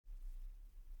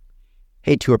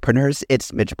Hey, tourpreneurs,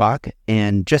 it's Mitch Bach,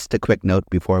 and just a quick note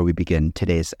before we begin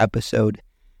today's episode.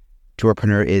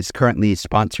 Tourpreneur is currently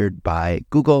sponsored by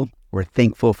Google. We're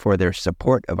thankful for their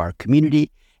support of our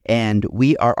community, and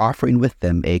we are offering with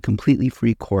them a completely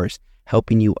free course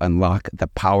helping you unlock the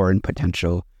power and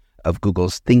potential of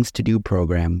Google's Things to Do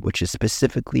program, which is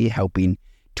specifically helping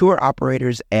tour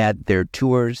operators add their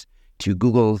tours to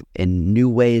Google in new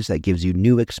ways that gives you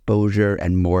new exposure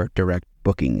and more direct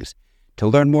bookings. To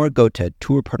learn more, go to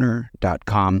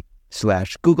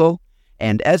tourpreneur.com/Google.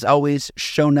 And as always,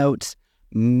 show notes,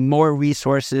 more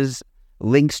resources,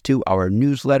 links to our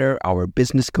newsletter, our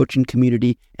business coaching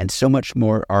community, and so much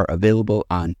more are available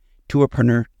on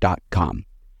tourpreneur.com.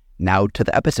 Now to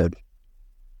the episode.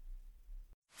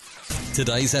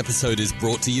 Today's episode is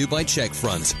brought to you by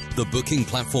Checkfront, the booking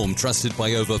platform trusted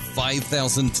by over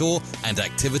 5,000 tour and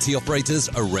activity operators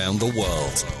around the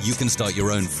world. You can start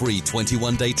your own free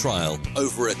 21-day trial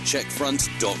over at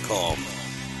checkfront.com.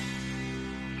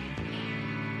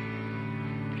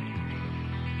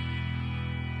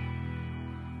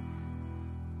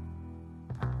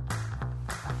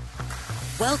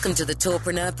 Welcome to the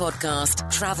Tourpreneur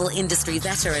Podcast. Travel industry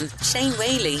veteran Shane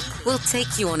Whaley will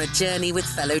take you on a journey with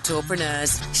fellow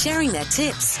tourpreneurs, sharing their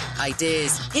tips,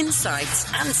 ideas,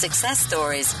 insights, and success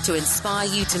stories to inspire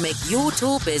you to make your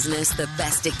tour business the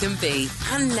best it can be.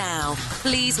 And now,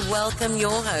 please welcome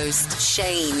your host,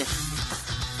 Shane.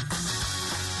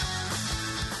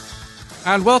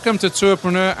 And welcome to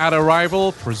Tourpreneur at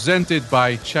Arrival, presented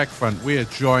by Checkfront. We are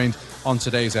joined on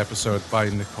today's episode by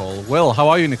Nicole Will. How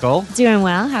are you, Nicole? Doing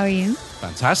well. How are you?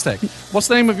 Fantastic. What's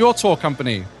the name of your tour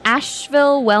company?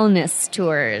 Asheville Wellness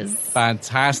Tours.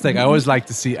 Fantastic. I always like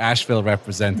to see Asheville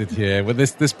represented here. Well,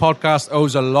 this podcast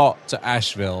owes a lot to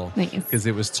Asheville. Nice. Because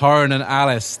it was Torrin and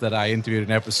Alice that I interviewed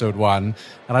in episode 1.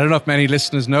 And I don't know if many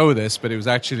listeners know this, but it was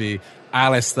actually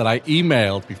Alice that I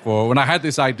emailed before. When I had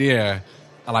this idea,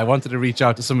 and I wanted to reach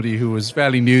out to somebody who was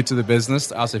fairly new to the business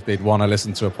to ask if they'd want to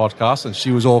listen to a podcast, and she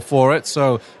was all for it.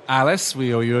 So, Alice,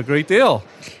 we owe you a great deal.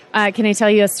 Can I tell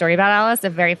you a story about Alice?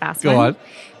 A very fast one. Go on.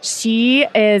 She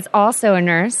is also a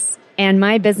nurse, and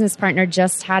my business partner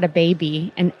just had a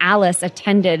baby, and Alice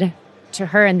attended to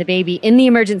her and the baby in the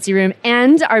emergency room,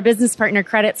 and our business partner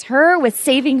credits her with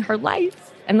saving her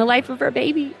life and the life of her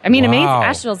baby. I mean, Amazing.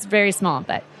 Asheville's very small,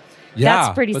 but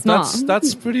that's pretty small.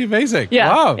 That's pretty amazing.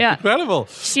 Yeah, wow, yeah. Incredible.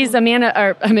 She's a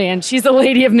man. She's a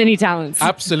lady of many talents.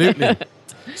 Absolutely.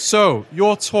 So,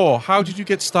 your tour, how did you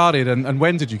get started and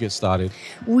when did you get started?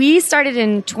 We started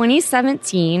in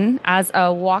 2017 as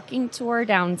a walking tour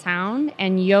downtown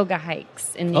and yoga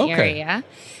hikes in the area.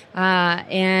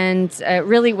 And it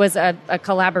really was a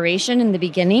collaboration in the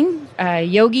beginning.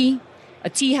 Yogi, a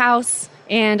tea house,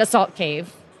 and a salt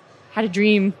cave. Had a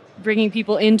dream bringing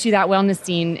people into that wellness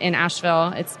scene in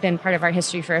Asheville. It's been part of our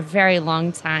history for a very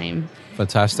long time.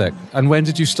 Fantastic. And when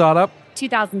did you start up?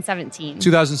 2017.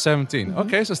 2017. Mm-hmm.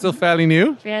 Okay, so still fairly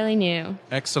new? Fairly new.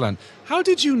 Excellent. How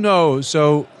did you know,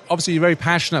 so obviously you're very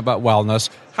passionate about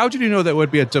wellness. How did you know there would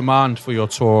be a demand for your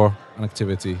tour and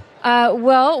activity?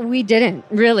 Well, we didn't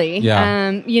really.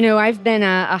 Yeah. I've been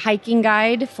a hiking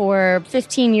guide for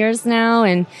 15 years now,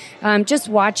 and just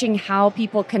watching how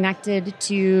people connected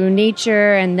to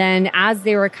nature, and then as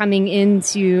they were coming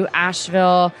into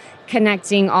Asheville,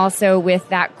 connecting also with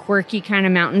that quirky kind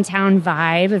of mountain town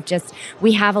vibe of just,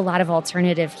 we have a lot of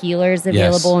alternative healers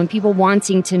available, and people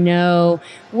wanting to know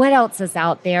what else is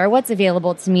out there, what's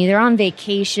available to me. They're on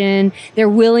vacation. They're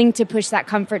willing to push that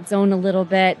comfort zone a little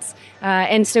bit.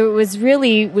 And so it was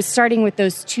starting with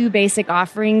those two basic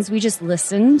offerings. We just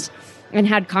listened and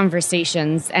had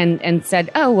conversations and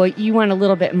said, oh, well, you want a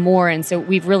little bit more. And so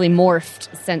we've really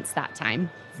morphed since that time.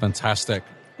 Fantastic.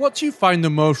 What do you find the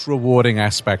most rewarding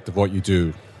aspect of what you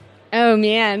do? Oh,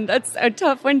 man, that's a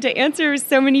tough one to answer.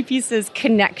 So many pieces.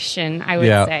 Connection, I would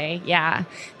say. Yeah.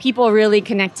 People really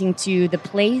connecting to the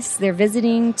place they're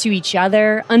visiting, to each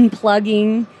other,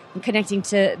 unplugging, and connecting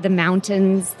to the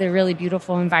mountains, the really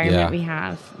beautiful environment we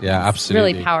have. Yeah,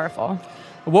 absolutely. It's really powerful.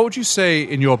 What would you say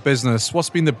in your business, what's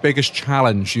been the biggest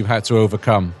challenge you've had to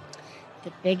overcome?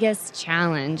 The biggest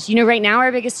challenge. Right now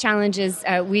our biggest challenge is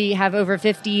we have over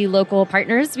 50 local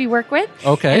partners we work with.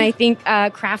 Okay. And I think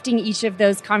crafting each of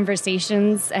those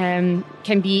conversations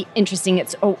can be interesting.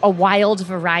 It's a wild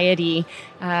variety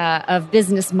of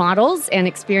business models and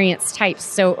experience types.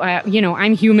 So,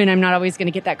 I'm human. I'm not always going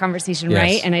to get that conversation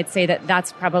right. And I'd say that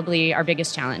that's probably our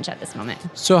biggest challenge at this moment.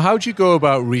 So how do you go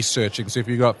about researching? So if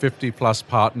you've got 50 plus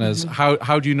partners,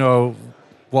 how do you know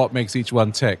what makes each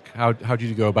one tick? How do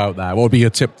you go about that? What would be your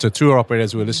tip to tour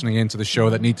operators who are listening into the show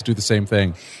that need to do the same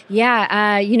thing?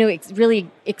 Yeah, it's really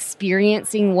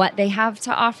experiencing what they have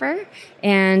to offer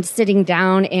and sitting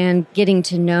down and getting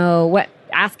to know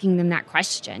asking them that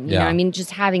question. You know, I mean,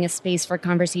 just having a space for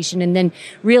conversation and then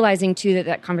realizing too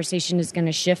that conversation is going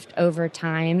to shift over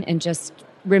time and just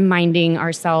reminding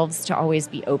ourselves to always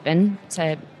be open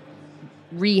to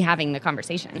re-having the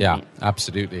conversation. Yeah, right?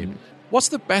 absolutely. What's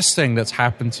the best thing that's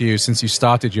happened to you since you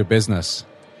started your business?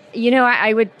 You know,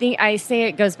 I say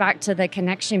it goes back to the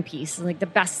connection piece. Like the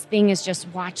best thing is just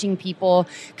watching people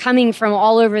coming from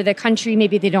all over the country.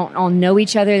 Maybe they don't all know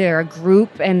each other. They're a group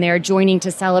and they're joining to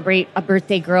celebrate a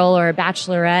birthday girl or a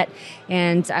bachelorette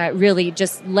and really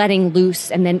just letting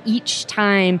loose. And then each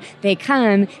time they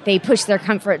come, they push their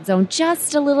comfort zone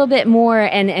just a little bit more.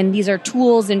 And these are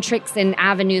tools and tricks and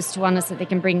avenues to wellness that they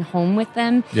can bring home with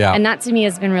them. Yeah. And that to me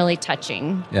has been really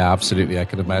touching. Yeah, absolutely. I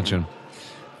can imagine.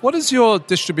 What does your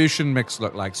distribution mix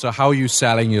look like? So how are you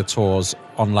selling your tours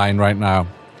online right now?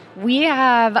 We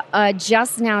have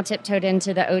just now tiptoed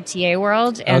into the OTA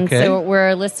world. And so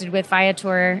we're listed with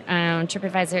Viator,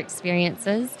 TripAdvisor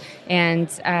Experiences, and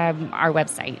our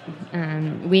website.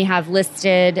 We have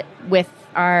listed with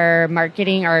our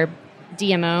marketing, our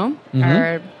DMO,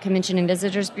 our Convention and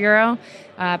Visitors Bureau,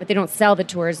 but they don't sell the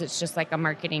tours. It's just like a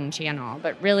marketing channel.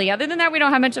 But really, other than that, we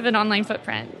don't have much of an online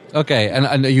footprint. Okay, and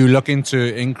are you looking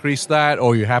to increase that,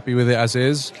 or are you happy with it as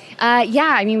is?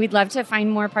 Yeah, I mean, we'd love to find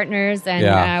more partners,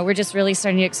 and we're just really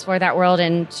starting to explore that world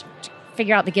and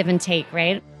figure out the give and take,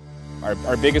 right?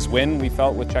 Our biggest win we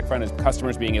felt with Checkfront is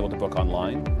customers being able to book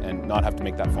online and not have to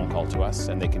make that phone call to us,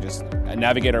 and they can just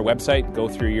navigate our website, go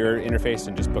through your interface,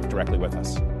 and just book directly with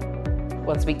us.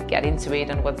 Once we get into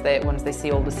it and once they see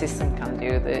all the system can do,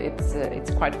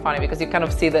 it's quite funny because you kind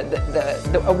of see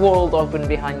a world open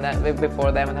behind that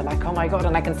before them, and they're like, oh my god,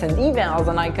 and I can send emails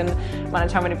and I can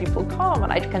manage how many people come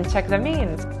and I can check them in.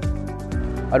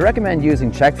 I'd recommend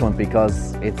using Checkfront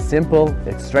because it's simple,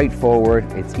 it's straightforward,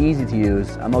 it's easy to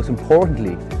use, and most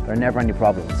importantly, there are never any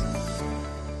problems.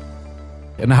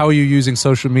 And how are you using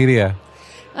social media?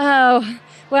 Oh,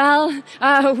 well,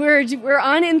 we're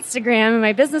on Instagram, and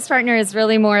my business partner is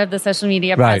really more of the social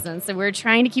media presence. So we're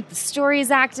trying to keep the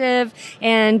stories active,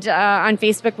 and on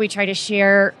Facebook we try to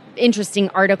share interesting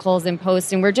articles and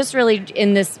posts, and we're just really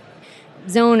in this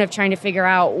zone of trying to figure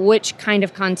out which kind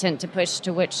of content to push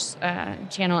to which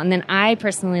channel. And then I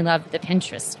personally love the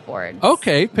Pinterest board.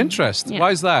 Okay, Pinterest. Yeah.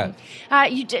 Why is that?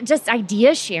 Just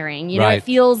idea sharing. You know, it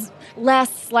feels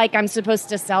less like I'm supposed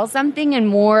to sell something and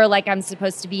more like I'm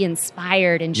supposed to be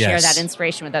inspired and share that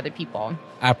inspiration with other people.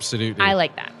 Absolutely. I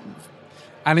like that.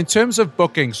 And in terms of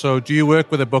booking, so do you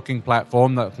work with a booking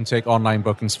platform that can take online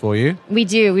bookings for you? We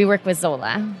do. We work with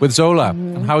Zola. With Zola.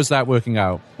 Mm-hmm. And how is that working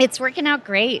out? It's working out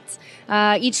great.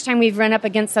 Each time we've run up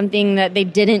against something that they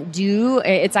didn't do,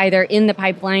 it's either in the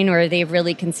pipeline or they've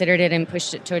really considered it and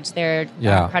pushed it towards their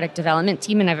product development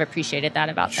team, and I've appreciated that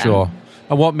about them. Sure.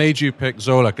 And what made you pick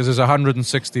Zola? Because there's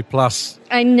 160 plus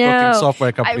booking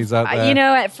software companies out there. You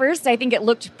know, at first I think it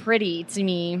looked pretty to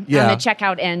me on the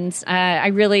checkout end.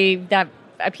 That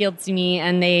appealed to me,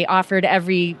 and they offered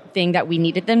everything that we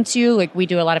needed them to. Like, we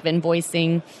do a lot of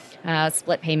invoicing,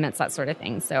 split payments, that sort of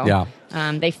thing. So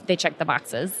they check the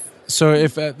boxes. So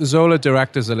if the Zola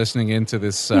directors are listening into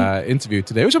this interview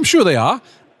today, which I'm sure they are,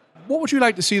 what would you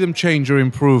like to see them change or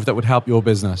improve that would help your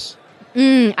business?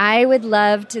 I would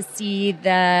love to see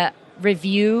the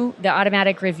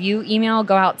automatic review email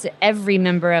go out to every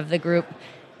member of the group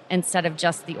instead of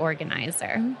just the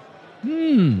organizer.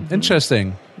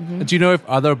 Interesting. Mm-hmm. Do you know if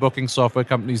other booking software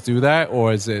companies do that,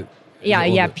 or is it?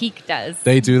 Peak does.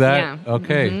 They do that? Yeah.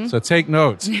 Okay, so take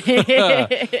notes.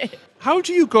 How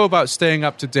do you go about staying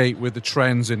up to date with the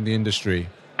trends in the industry?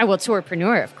 Well,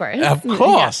 tourpreneur, of course. Of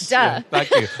course. Yeah,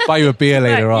 thank you. Buy you a beer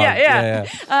later on.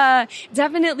 Yeah.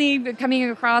 Definitely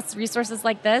coming across resources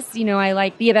like this. You know, I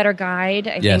like Be a Better Guide.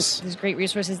 I think there's great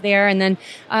resources there. And then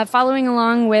following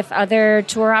along with other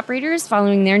tour operators,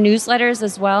 following their newsletters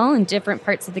as well in different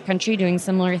parts of the country doing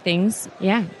similar things.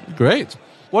 Yeah. Great.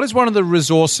 What is one of the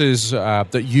resources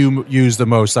that you use the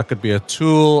most? That could be a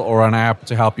tool or an app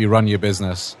to help you run your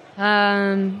business.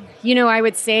 I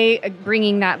would say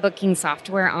bringing that booking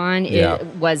software on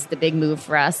was the big move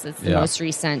for us. It's the most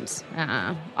recent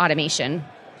automation.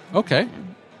 Okay.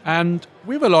 And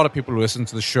we have a lot of people who listen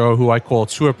to the show who I call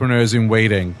tourpreneurs in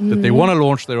waiting, that they want to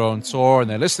launch their own tour and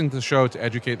they're listening to the show to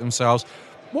educate themselves.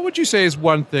 What would you say is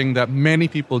one thing that many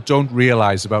people don't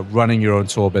realize about running your own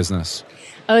tour business?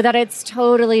 Oh, that it's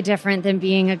totally different than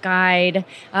being a guide.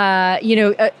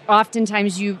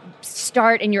 Oftentimes you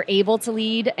start and you're able to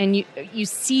lead and you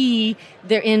see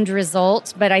the end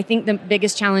result. But I think the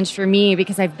biggest challenge for me,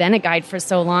 because I've been a guide for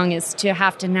so long, is to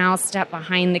have to now step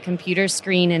behind the computer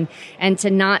screen and to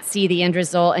not see the end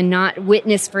result and not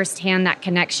witness firsthand that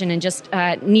connection and just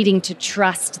needing to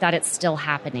trust that it's still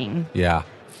happening. Yeah.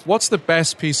 What's the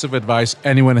best piece of advice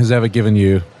anyone has ever given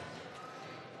you?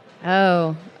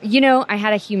 Oh, I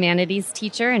had a humanities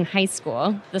teacher in high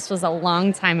school. This was a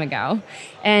long time ago.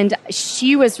 And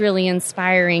she was really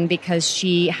inspiring because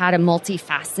she had a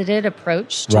multifaceted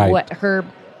approach to what her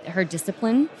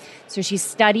discipline. So she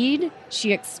studied,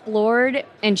 she explored,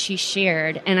 and she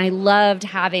shared. And I loved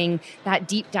having that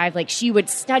deep dive. Like, she would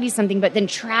study something, but then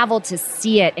travel to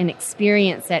see it and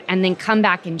experience it, and then come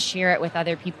back and share it with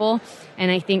other people.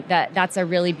 And I think that that's a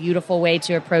really beautiful way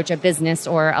to approach a business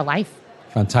or a life.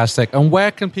 Fantastic. And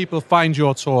where can people find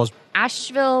your tours?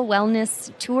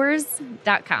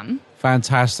 AshevilleWellnessTours.com.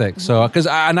 Fantastic. So,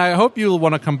 and I hope you'll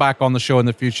want to come back on the show in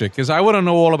the future, because I want to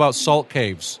know all about salt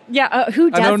caves. Yeah,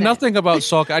 who doesn't? I know nothing about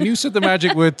salt. And you said the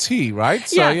magic word tea, right?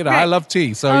 So, right. I love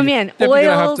tea. So,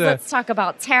 oils, let's talk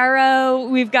about tarot.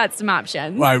 We've got some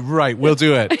options. Right. We'll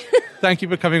do it. Thank you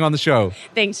for coming on the show.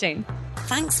 Thanks, Shane.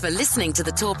 Thanks for listening to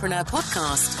the Tourpreneur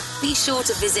podcast. Be sure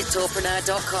to visit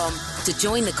tourpreneur.com to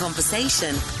join the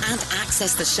conversation and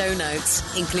access the show notes,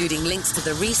 including links to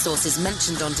the resources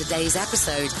mentioned on today's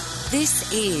episode.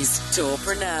 This is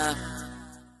Tourpreneur.